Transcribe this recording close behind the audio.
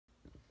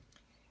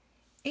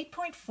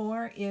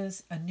8.4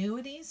 is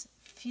annuities,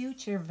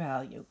 future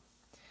value.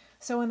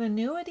 So an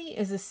annuity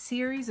is a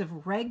series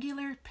of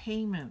regular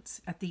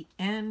payments at the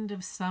end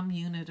of some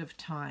unit of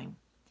time.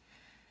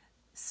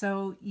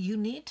 So you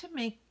need to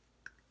make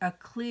a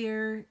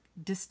clear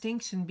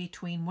distinction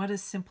between what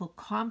is simple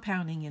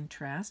compounding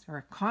interest or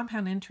a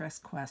compound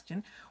interest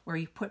question where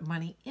you put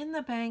money in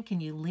the bank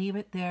and you leave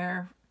it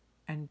there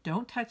and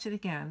don't touch it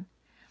again,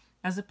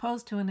 as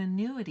opposed to an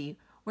annuity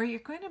where you're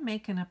going to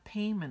make a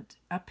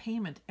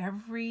payment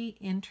every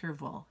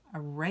interval,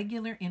 a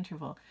regular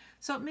interval.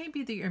 So it may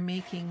be that you're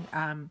making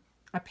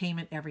a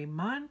payment every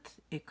month.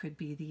 It could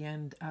be the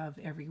end of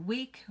every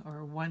week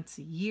or once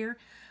a year,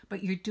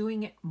 but you're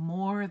doing it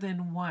more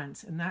than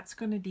once, and that's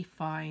going to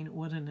define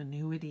what an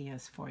annuity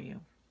is for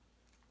you.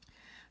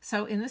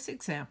 So in this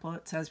example,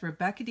 it says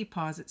Rebecca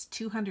deposits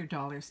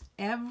 $200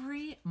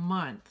 every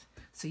month.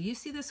 So you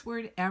see this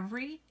word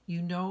every,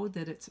 you know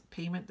that it's a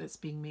payment that's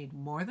being made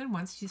more than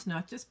once. She's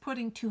not just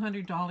putting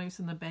 $200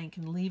 in the bank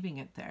and leaving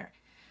it there.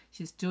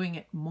 She's doing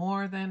it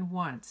more than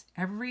once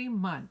every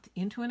month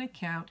into an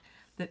account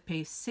that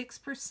pays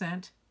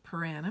 6%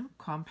 per annum,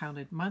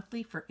 compounded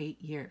monthly for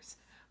 8 years.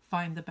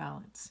 Find the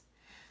balance.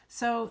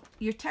 So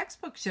your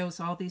textbook shows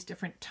all these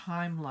different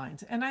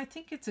timelines, and I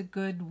think it's a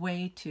good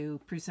way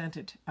to present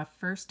it a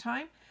first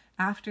time.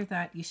 After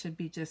that, you should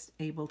be just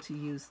able to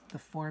use the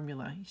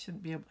formula. You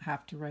shouldn't be able to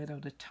have to write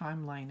out a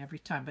timeline every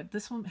time, but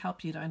this will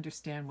help you to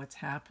understand what's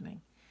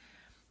happening.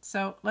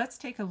 So let's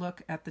take a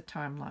look at the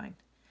timeline.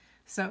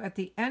 So at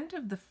the end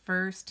of the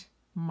first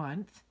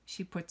month,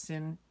 she puts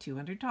in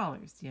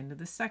 $200, the end of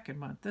the second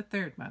month, the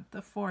third month,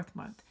 the fourth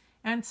month,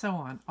 and so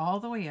on, all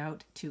the way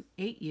out to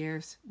 8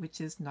 years,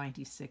 which is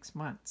 96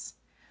 months.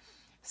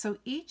 So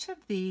each of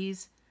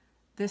these,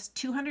 this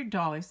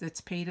 $200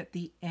 that's paid at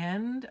the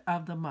end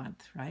of the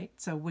month, right?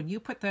 So when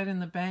you put that in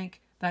the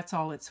bank, that's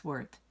all it's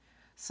worth.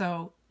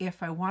 So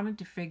if I wanted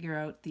to figure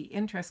out the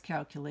interest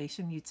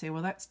calculation, you'd say,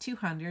 well, that's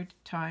 200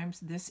 times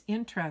this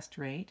interest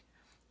rate,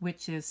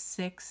 which is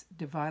 6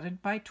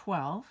 divided by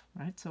 12,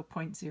 right? So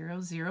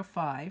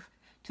 0.005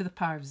 to the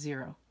power of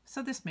 0.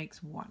 So this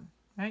makes 1,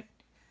 right?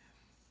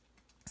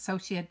 So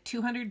she had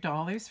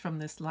 $200 from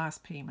this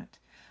last payment.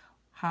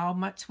 How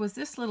much was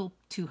this little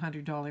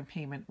 $200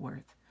 payment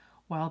worth?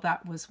 Well,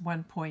 that was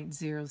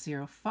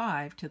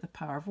 1.005 to the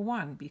power of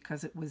 1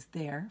 because it was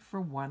there for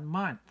 1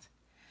 month.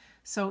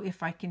 So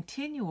if I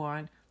continue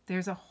on,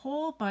 there's a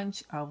whole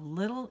bunch of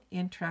little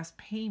interest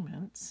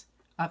payments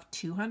of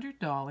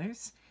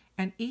 $200,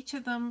 and each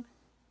of them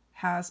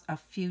has a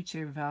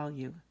future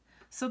value.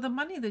 So the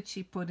money that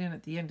she put in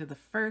at the end of the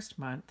first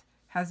month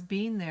has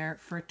been there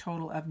for a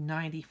total of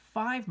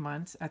 95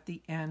 months at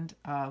the end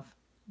of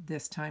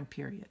this time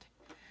period.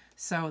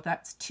 So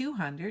that's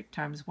 200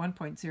 times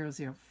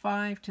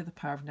 1.005 to the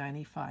power of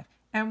 95.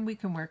 And we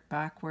can work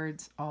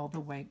backwards all the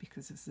way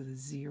because this is a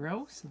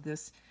 0. So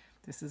this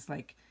is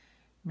like,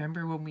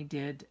 remember when we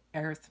did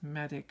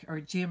arithmetic or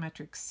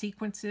geometric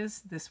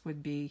sequences? This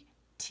would be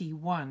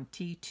T1,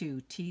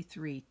 T2,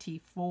 T3,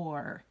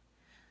 T4.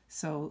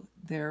 So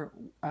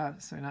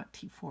sorry, not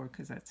T4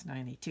 because that's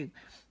 92,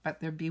 but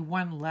there'd be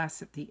 1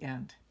 less at the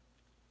end.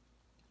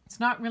 It's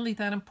not really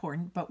that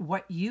important, but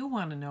what you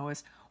want to know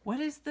is what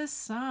is the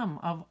sum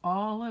of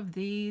all of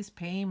these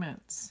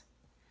payments?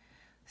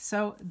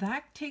 So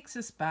that takes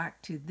us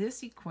back to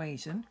this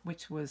equation,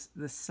 which was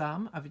the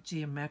sum of a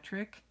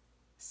geometric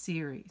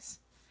series.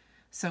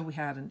 So we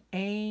had an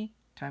A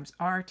times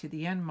r to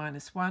the n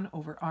minus 1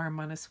 over r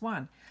minus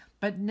 1.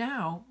 But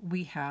now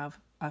we have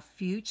a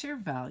future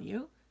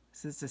value.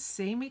 This is the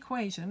same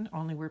equation,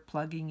 only we're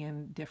plugging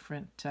in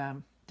different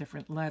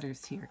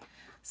letters here.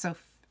 So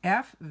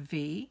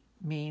FV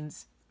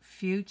means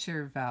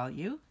future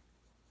value.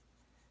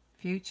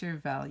 Future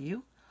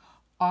value.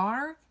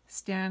 R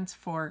stands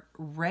for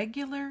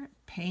regular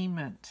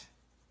payment.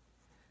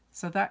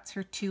 So that's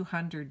her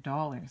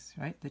 $200,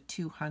 right? The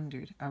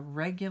 200, a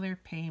regular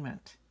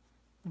payment.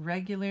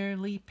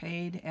 Regularly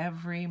paid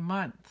every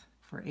month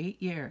for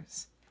 8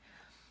 years.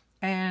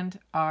 And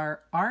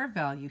our R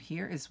value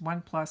here is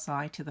 1 plus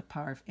I to the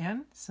power of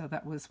n. So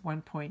that was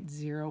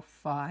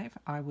 1.05.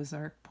 I was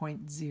our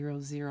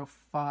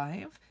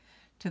 0.005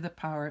 to the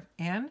power of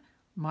n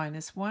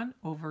minus 1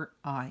 over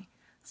I.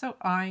 So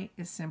I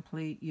is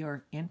simply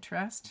your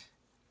interest.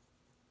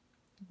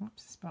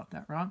 Oops, spelled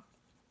that wrong.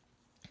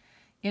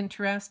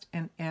 Interest,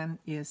 and n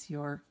is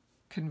your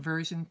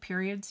conversion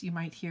periods. You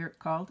might hear it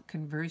called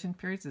conversion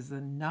periods. Is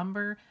the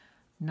number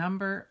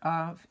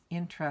of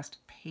interest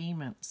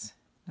payments.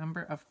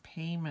 Number of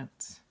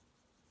payments,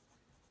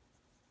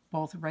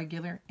 both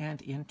regular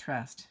and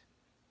interest.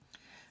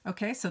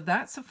 Okay, so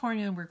that's the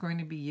formula we're going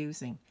to be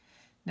using.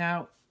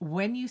 Now,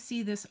 when you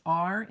see this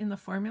R in the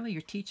formula,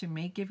 your teacher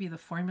may give you the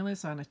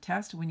formulas on a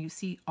test. When you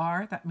see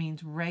R, that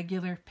means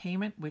regular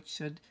payment, which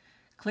should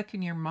click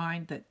in your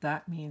mind that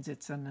that means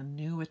it's an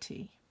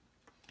annuity.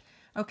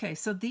 Okay,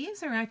 so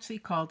these are actually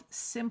called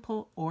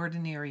simple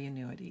ordinary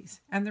annuities.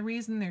 And the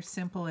reason they're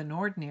simple and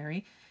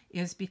ordinary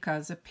is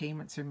because the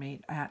payments are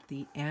made at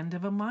the end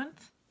of a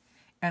month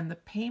and the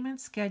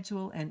payment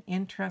schedule and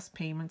interest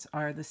payments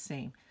are the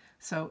same.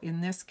 So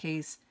in this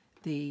case,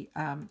 the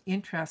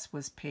interest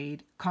was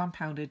paid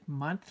compounded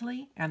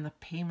monthly and the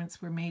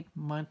payments were made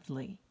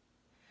monthly.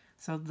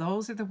 So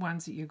those are the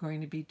ones that you're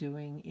going to be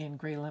doing in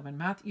grade 11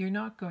 math. You're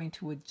not going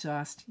to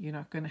adjust. You're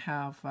not going to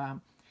have, a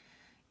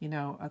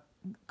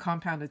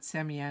compounded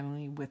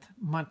semi-annually with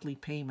monthly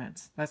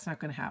payments. That's not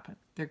going to happen.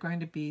 They're going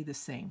to be the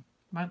same,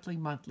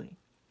 monthly.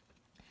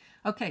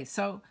 Okay,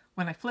 so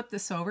when I flip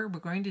this over, we're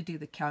going to do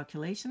the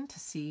calculation to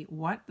see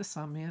what the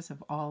sum is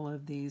of all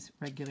of these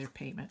regular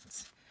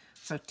payments.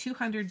 So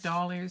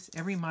 $200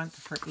 every month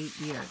for 8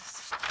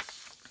 years.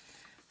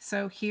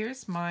 So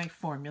here's my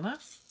formula.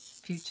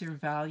 Future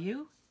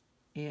value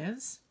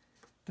is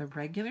the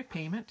regular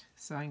payment.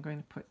 So I'm going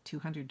to put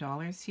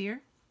 $200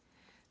 here.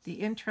 The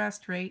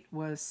interest rate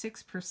was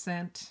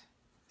 6%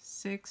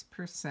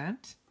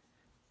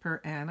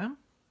 per annum.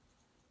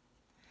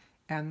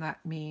 And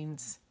that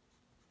means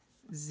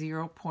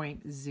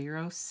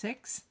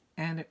 0.06.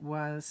 And it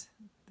was,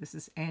 this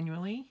is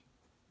annually.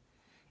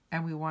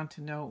 And we want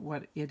to know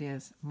what it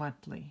is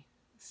monthly.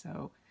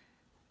 So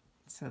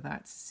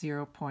that's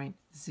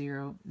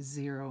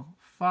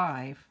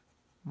 0.005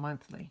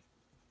 monthly.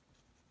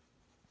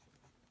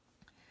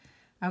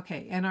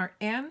 Okay, and our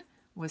N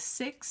was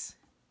 6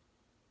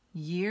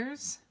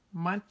 years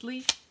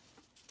monthly.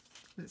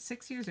 Was it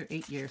 6 years or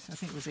 8 years? I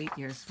think it was 8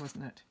 years,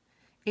 wasn't it?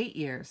 8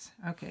 years.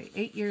 Okay,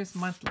 8 years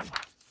monthly.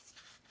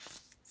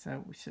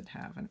 So we should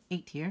have an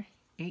 8 here.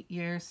 8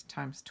 years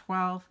times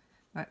 12.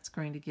 That's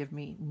going to give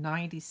me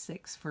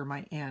 96 for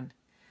my N.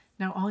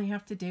 Now all you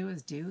have to do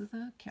is do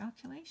the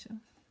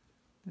calculation.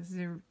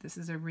 This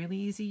is a really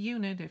easy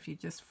unit if you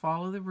just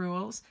follow the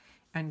rules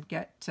and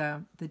get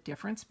the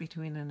difference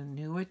between an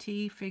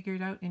annuity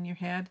figured out in your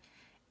head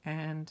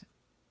and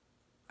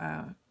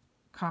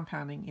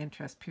compounding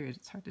interest period.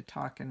 It's hard to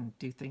talk and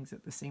do things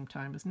at the same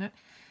time, isn't it?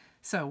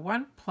 So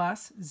 1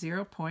 plus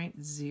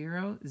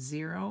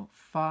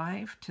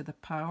 0.005 to the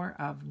power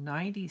of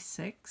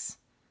 96,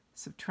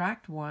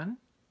 subtract 1,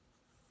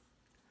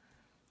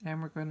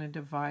 and we're going to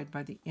divide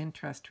by the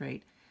interest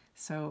rate.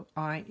 So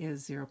I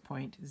is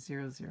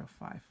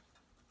 0.005.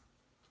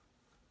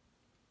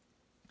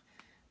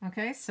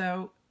 Okay,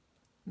 so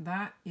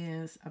that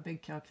is a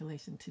big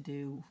calculation to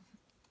do.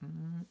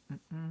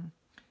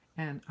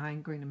 And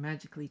I'm going to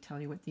magically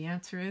tell you what the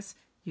answer is.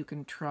 You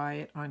can try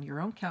it on your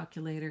own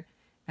calculator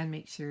and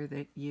make sure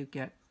that you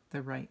get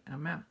the right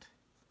amount.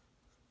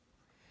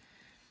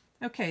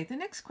 Okay, the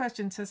next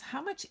question says,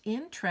 how much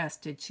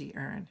interest did she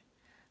earn?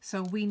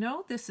 So we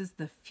know this is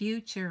the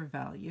future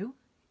value,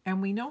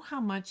 and we know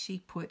how much she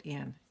put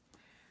in.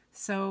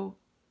 So,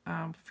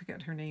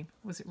 forget her name.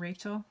 Was it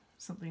Rachel?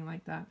 Something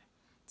like that.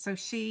 So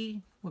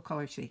she, we'll call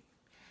her she.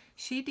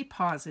 She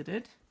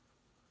deposited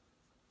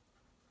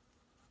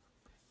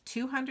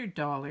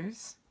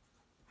 $200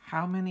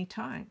 how many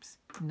times?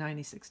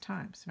 96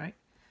 times, right?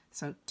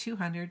 So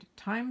 200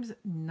 times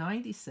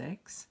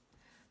 96.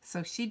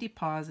 So she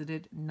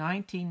deposited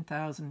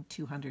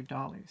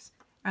 $19,200.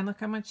 And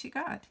look how much she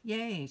got.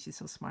 Yay, she's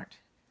so smart.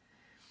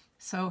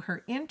 So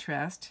her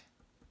interest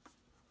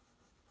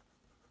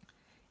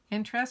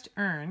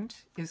earned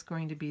is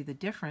going to be the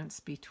difference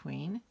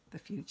between the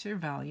future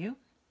value.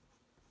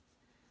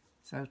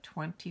 So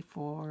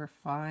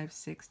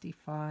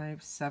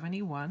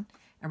 24,565.71,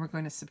 and we're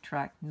going to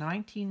subtract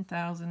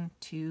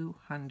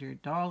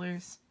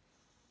 $19,200,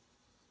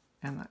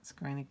 and that's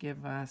going to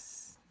give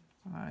us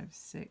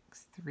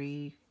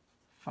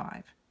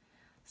 5,635.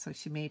 So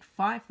she made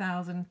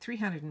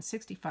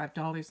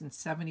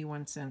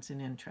 $5,365.71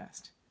 in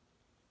interest.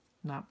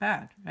 Not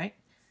bad, right?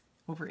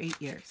 Over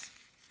 8 years.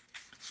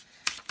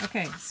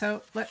 Okay,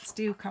 so let's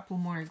do a couple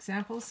more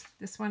examples.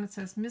 This one, it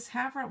says, Miss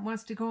Havrot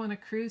wants to go on a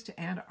cruise to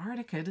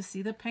Antarctica to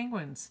see the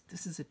penguins.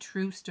 This is a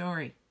true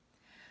story.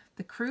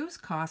 The cruise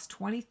costs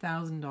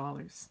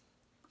 $20,000.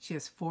 She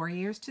has 4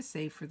 years to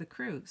save for the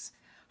cruise.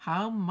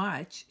 How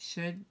much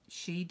should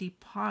she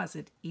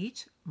deposit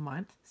each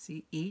month?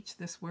 See, each,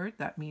 this word,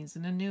 that means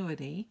an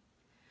annuity.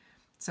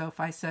 So if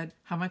I said,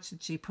 how much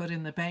did she put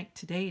in the bank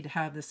today to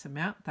have this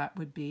amount? That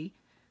would be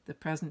the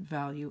present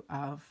value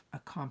of a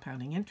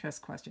compounding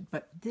interest question.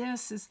 But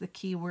this is the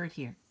key word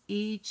here,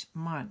 each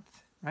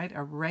month, right?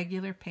 A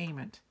regular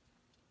payment.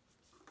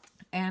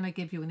 And I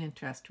give you an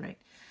interest rate.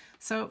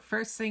 So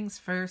first things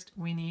first,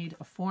 we need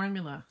a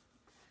formula.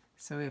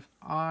 So if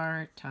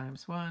R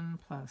times 1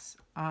 plus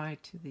I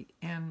to the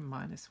n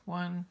minus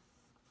 1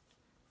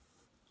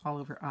 all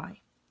over I.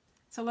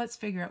 So let's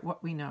figure out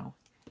what we know.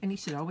 And you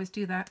should always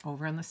do that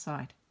over on the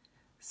side.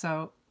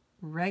 So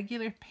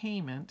regular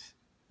payment,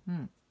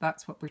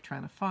 that's what we're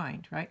trying to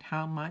find, right?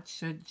 How much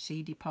should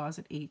she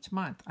deposit each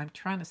month? I'm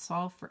trying to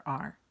solve for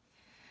R.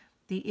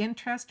 The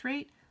interest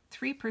rate,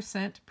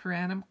 3% per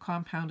annum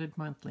compounded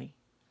monthly.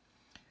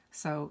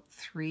 So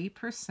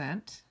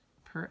 3%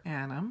 per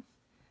annum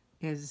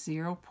is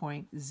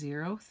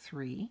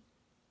 0.03,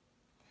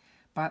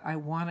 but I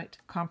want it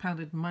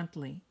compounded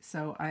monthly.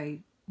 So I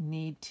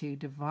need to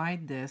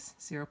divide this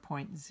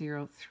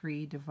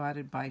 0.03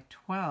 divided by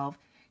 12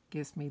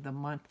 gives me the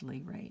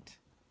monthly rate.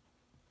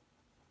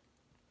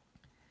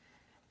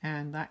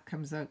 And that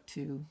comes out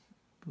to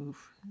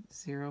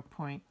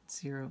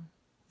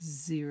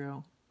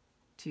 0.0025.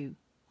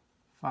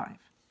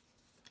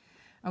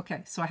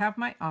 Okay, so I have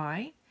my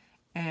I,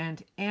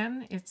 and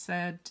N, it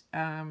said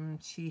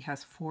she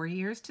has 4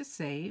 years to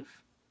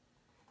save,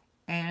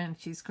 and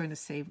she's going to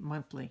save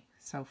monthly.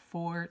 So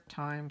 4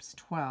 times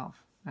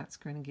 12, that's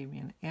going to give me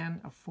an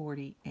N of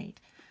 48.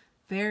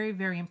 Very,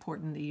 very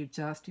important that you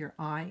adjust your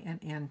I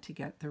and N to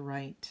get the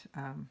right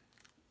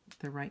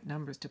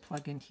numbers to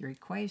plug into your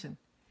equation.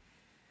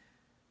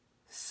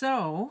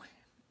 So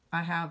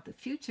I have the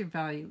future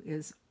value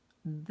is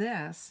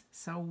this.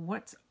 So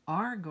what's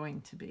R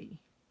going to be?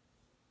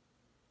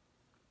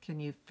 Can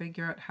you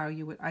figure out how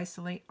you would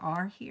isolate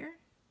R here?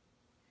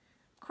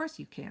 Of course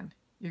you can.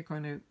 You're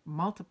going to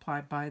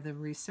multiply by the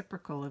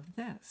reciprocal of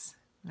this,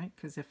 right?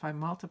 Because if I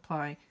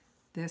multiply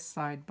this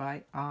side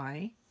by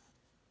I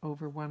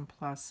over 1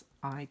 plus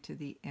I to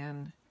the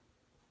n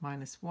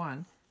minus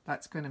 1,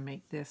 that's going to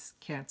make this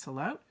cancel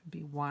out,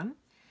 be 1.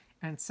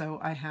 And so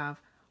I have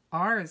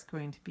R is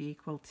going to be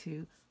equal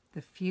to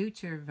the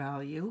future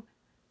value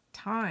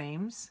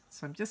times,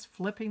 so I'm just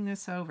flipping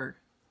this over,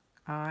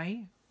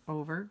 I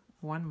over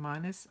 1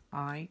 minus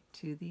I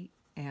to the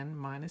n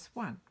minus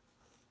 1.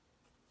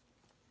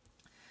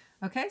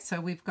 Okay, so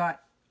we've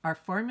got our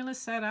formula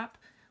set up.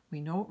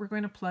 We know what we're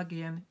going to plug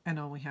in, and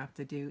all we have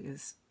to do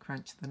is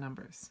crunch the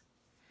numbers.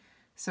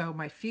 So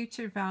my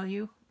future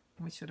value,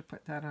 we should have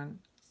put that on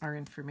our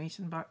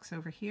information box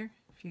over here.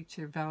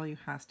 Future value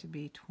has to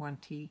be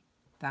 $20,000.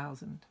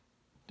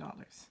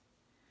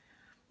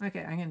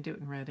 Okay, I'm going to do it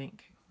in red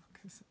ink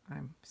because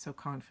I'm so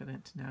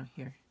confident now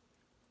here.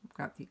 I've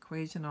got the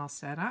equation all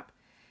set up,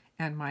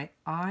 and my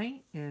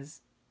I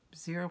is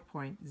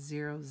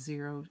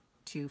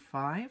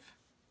 0.0025.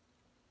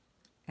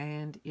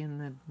 And in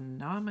the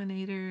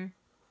denominator,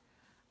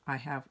 I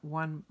have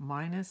 1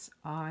 minus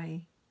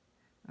I.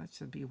 That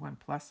should be 1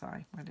 plus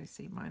I. Why did I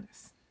say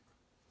minus?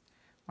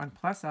 1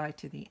 plus I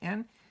to the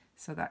n.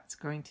 So that's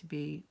going to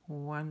be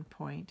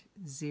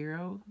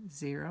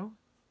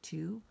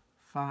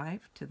 1.0025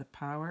 to the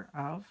power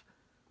of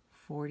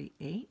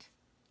 48.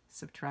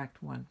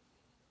 Subtract 1.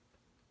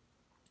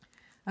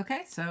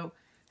 Okay, so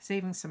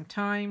saving some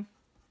time,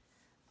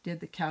 did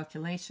the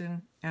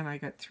calculation, and I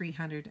got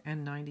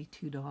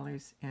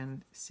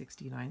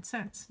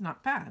 $392.69.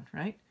 Not bad,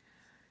 right?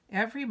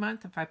 Every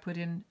month, if I put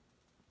in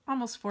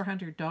almost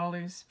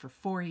 $400 for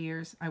 4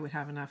 years, I would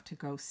have enough to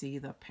go see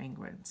the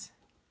penguins.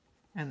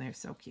 And they're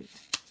so cute.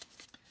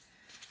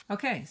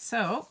 Okay,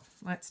 so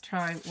let's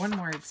try one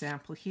more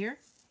example here.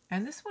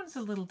 And this one's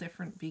a little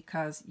different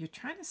because you're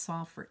trying to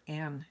solve for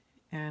n.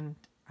 And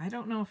I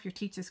don't know if your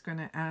teacher's going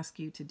to ask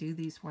you to do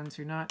these ones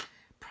or not.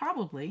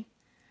 Probably.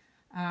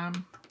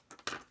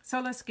 So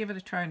let's give it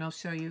a try, and I'll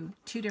show you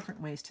 2 different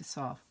ways to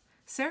solve.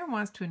 Sarah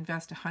wants to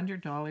invest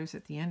 $100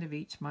 at the end of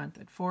each month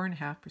at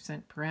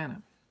 4.5% per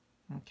annum.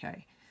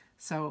 Okay,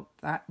 so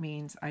that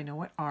means I know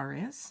what R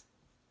is.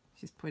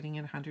 She's putting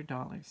in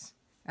 $100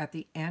 at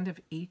the end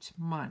of each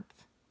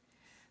month.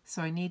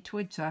 So I need to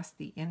adjust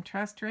the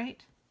interest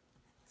rate.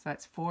 So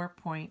that's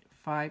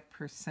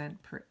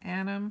 4.5% per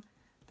annum.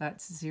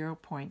 That's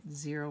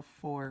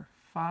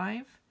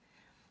 0.045.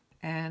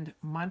 And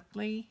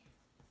monthly,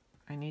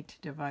 I need to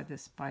divide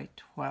this by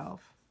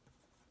 12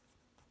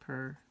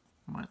 per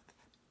month.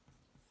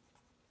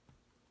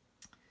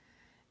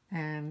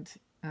 And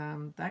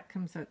that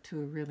comes out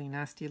to a really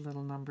nasty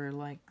little number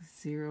like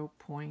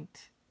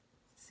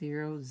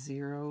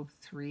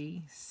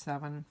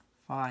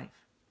 0.00375.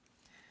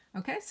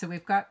 Okay, so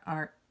we've got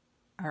our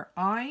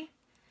I.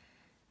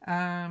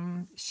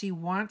 She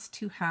wants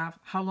to have,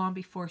 how long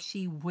before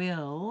she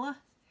will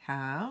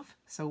have?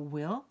 So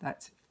will,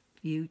 that's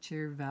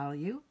future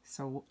value.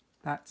 So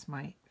that's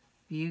my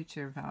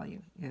future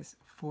value is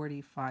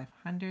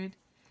 4,500.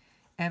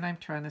 And I'm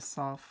trying to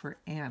solve for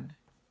n.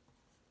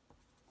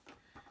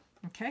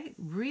 Okay,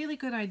 really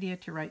good idea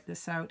to write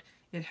this out.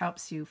 It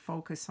helps you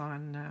focus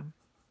on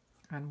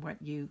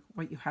what you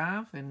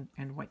have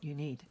and what you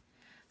need.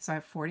 So I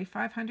have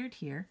 4,500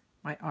 here.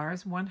 My R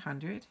is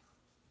 100.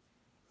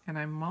 And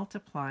I'm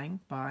multiplying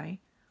by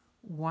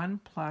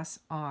 1 plus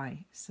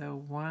I.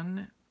 So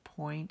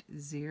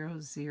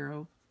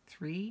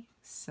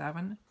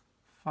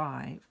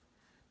 1.00375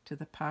 to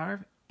the power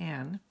of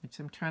n, which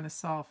I'm trying to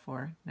solve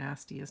for.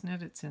 Nasty, isn't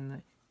it? It's in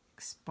the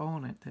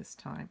exponent this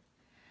time.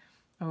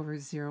 Over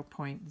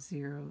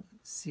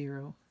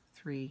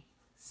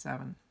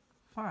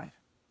 0.00375.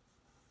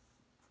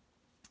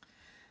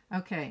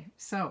 Okay,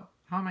 so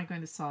how am I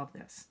going to solve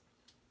this?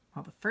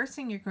 Well, the first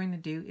thing you're going to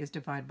do is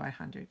divide by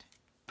 100.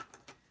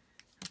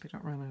 Hope I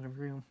don't run out of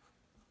room.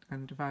 I'm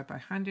going to divide by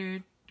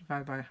 100,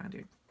 divide by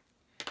 100.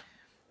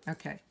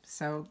 Okay,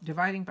 so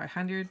dividing by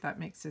 100, that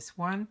makes this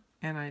 1,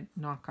 and I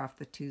knock off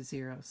the 2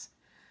 zeros.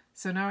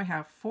 So now I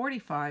have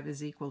 45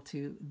 is equal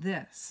to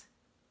this.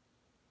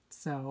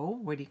 So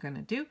what are you going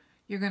to do?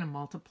 You're going to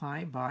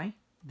multiply by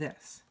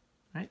this,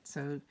 right?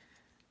 So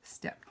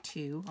step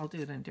 2, I'll do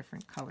it in a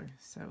different color.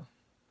 So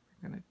we're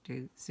I'm going to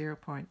do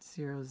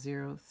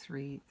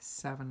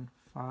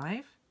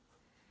 0.00375,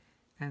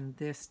 and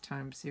this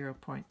times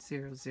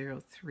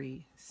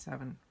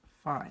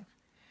 0.00375.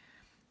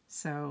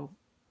 So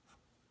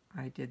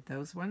I did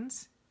those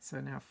ones. So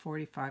now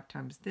 45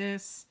 times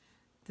this.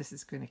 This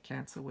is going to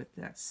cancel with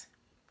this.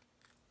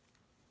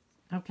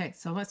 Okay,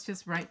 so let's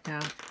just write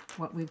down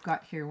what we've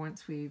got here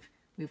once we've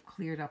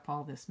cleared up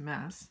all this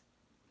mess.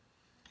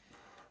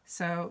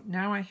 So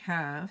now I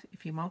have,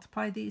 if you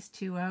multiply these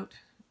two out,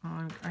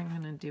 I'm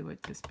going to do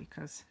it just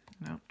because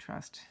I don't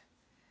trust.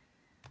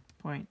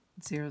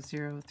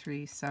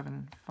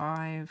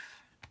 0.00375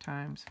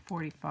 times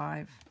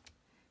 45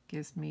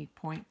 gives me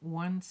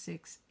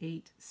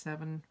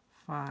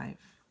 0.16875.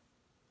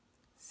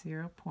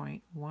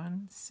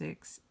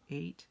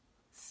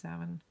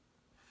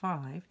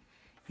 0.16875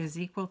 is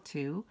equal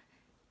to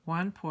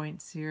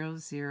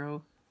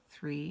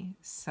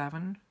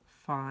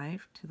 1.00375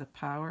 to the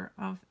power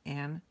of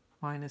n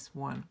minus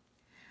 1.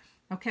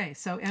 Okay,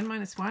 so n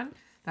minus 1,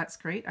 that's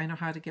great. I know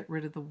how to get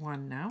rid of the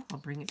 1 now. I'll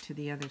bring it to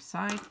the other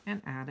side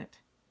and add it.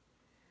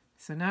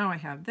 So now I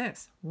have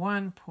this.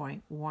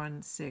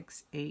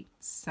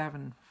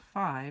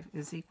 1.16875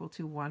 is equal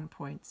to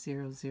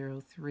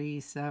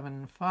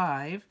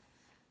 1.00375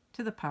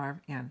 to the power of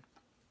n.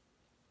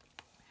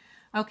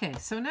 Okay,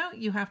 so now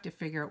you have to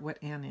figure out what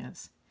n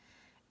is.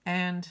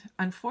 And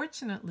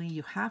unfortunately,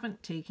 you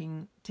haven't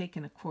taken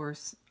a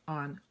course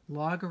on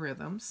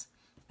logarithms.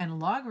 And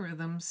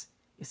logarithms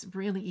is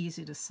really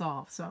easy to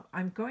solve. So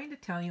I'm going to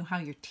tell you how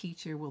your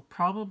teacher will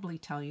probably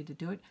tell you to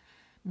do it.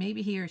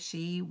 Maybe he or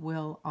she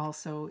will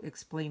also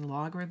explain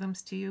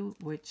logarithms to you,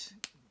 which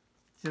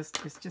is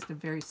just a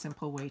very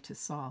simple way to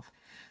solve.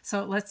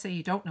 So let's say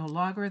you don't know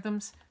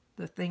logarithms.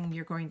 The thing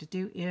you're going to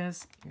do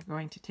is you're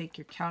going to take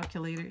your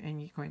calculator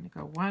and you're going to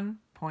go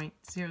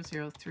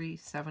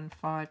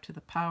 1.00375 to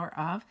the power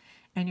of,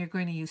 and you're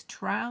going to use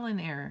trial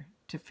and error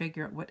to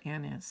figure out what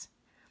n is.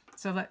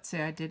 So let's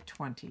say I did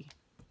 20.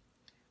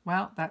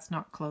 Well, that's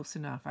not close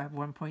enough. I have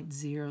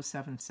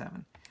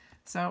 1.077.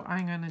 So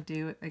I'm going to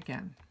do it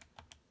again.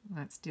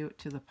 Let's do it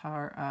to the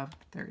power of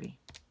 30.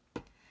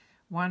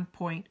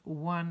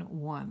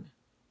 1.11.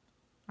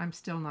 I'm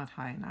still not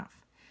high enough.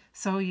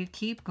 So you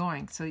keep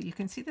going. So you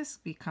can see this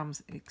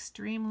becomes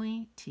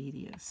extremely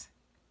tedious.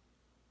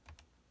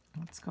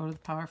 Let's go to the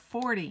power of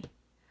 40.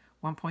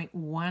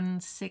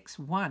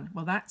 1.161.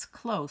 Well, that's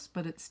close,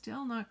 but it's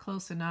still not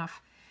close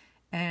enough.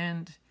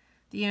 And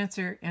the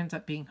answer ends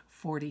up being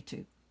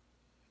 42.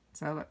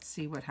 So let's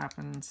see what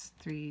happens.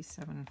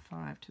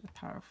 375 to the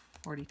power of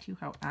 42,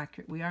 how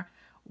accurate we are.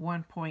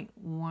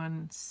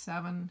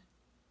 1.17.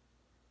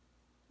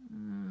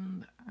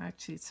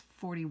 Actually, it's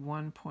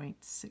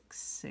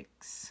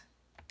 41.66.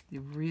 The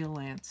real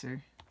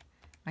answer.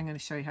 I'm going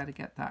to show you how to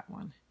get that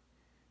one.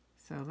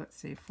 So let's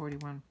say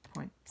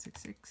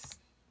 41.66.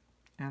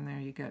 And there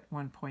you get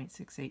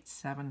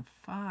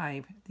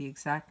 1.6875, the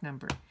exact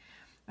number.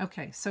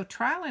 Okay, so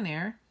trial and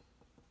error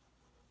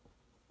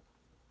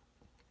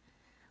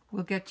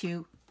will get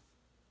you,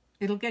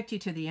 it'll get you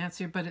to the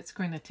answer, but it's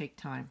going to take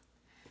time.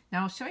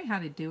 Now I'll show you how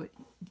to do it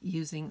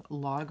using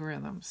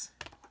logarithms.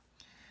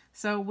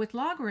 So with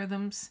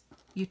logarithms,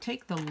 you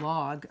take the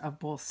log of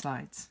both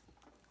sides.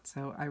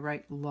 So I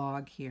write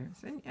log here,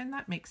 and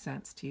that makes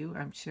sense to you,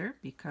 I'm sure,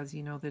 because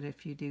you know that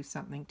if you do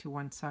something to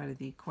one side of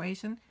the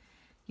equation,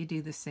 you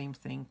do the same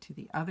thing to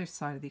the other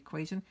side of the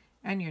equation,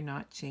 and you're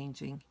not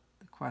changing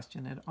the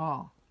question at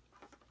all.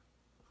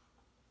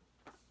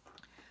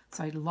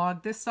 So I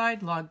log this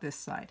side, log this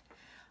side.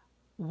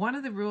 One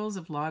of the rules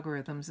of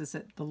logarithms is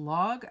that the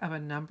log of a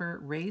number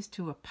raised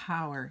to a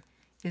power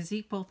is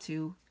equal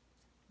to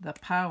the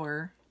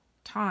power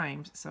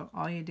times, so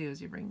all you do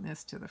is you bring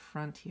this to the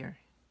front here.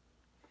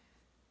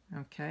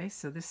 Okay,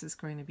 so this is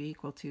going to be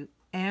equal to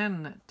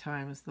n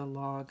times the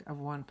log of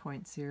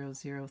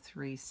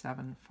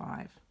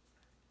 1.00375.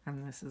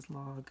 And this is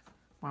log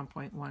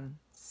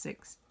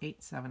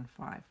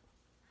 1.16875.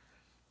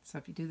 So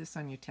if you do this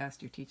on your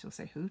test, your teacher will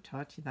say, "Who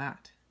taught you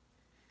that?"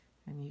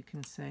 And you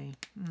can say,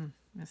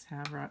 Miss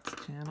Havrot's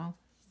channel,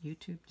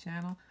 YouTube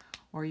channel,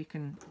 or you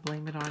can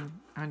blame it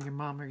on your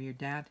mom or your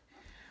dad.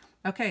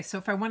 Okay, so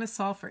if I want to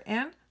solve for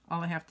n,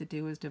 all I have to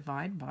do is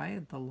divide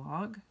by the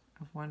log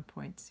of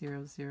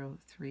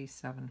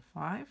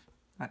 1.00375.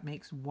 That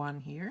makes 1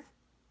 here.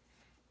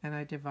 And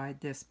I divide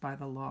this by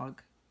the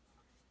log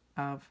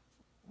of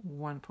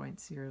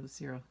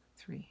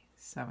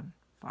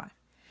 1.00375.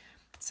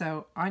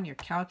 So on your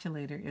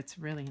calculator, it's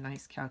really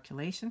nice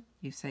calculation.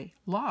 You say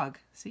log.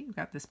 See, you've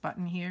got this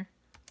button here.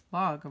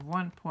 Log of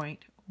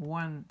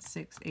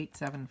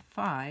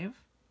 1.16875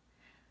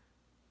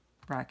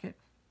 bracket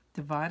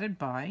divided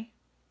by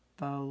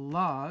the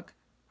log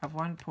of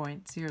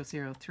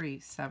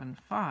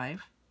 1.00375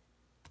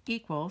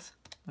 equals,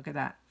 look at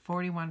that,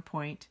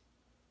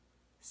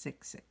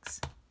 41.66.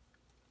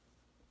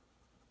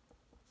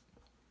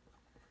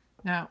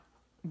 Now,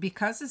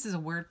 because this is a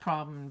word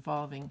problem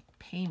involving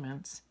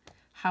payments,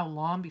 how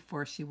long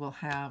before she will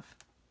have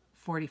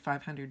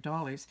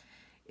 $4,500,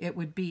 it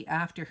would be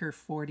after her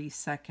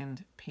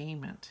 42nd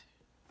payment.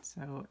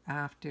 So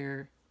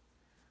after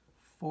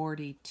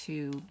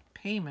 42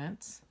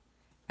 payments,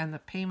 and the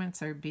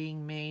payments are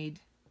being made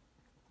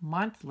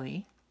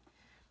monthly.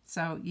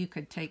 So you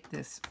could take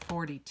this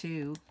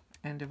 42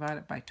 and divide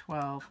it by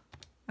 12,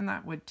 and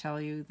that would tell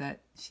you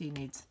that she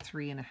needs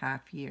 3.5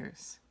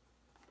 years.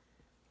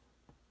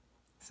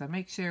 So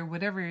make sure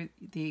whatever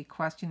the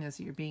question is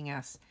that you're being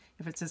asked,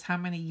 if it says how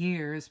many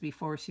years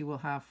before she will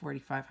have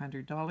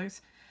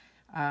 $4,500,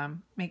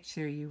 make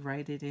sure you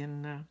write it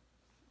in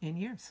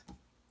years.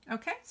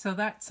 Okay, so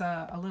that's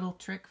a little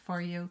trick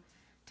for you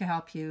to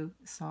help you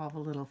solve a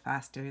little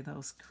faster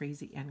those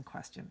crazy end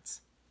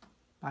questions.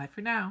 Bye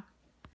for now.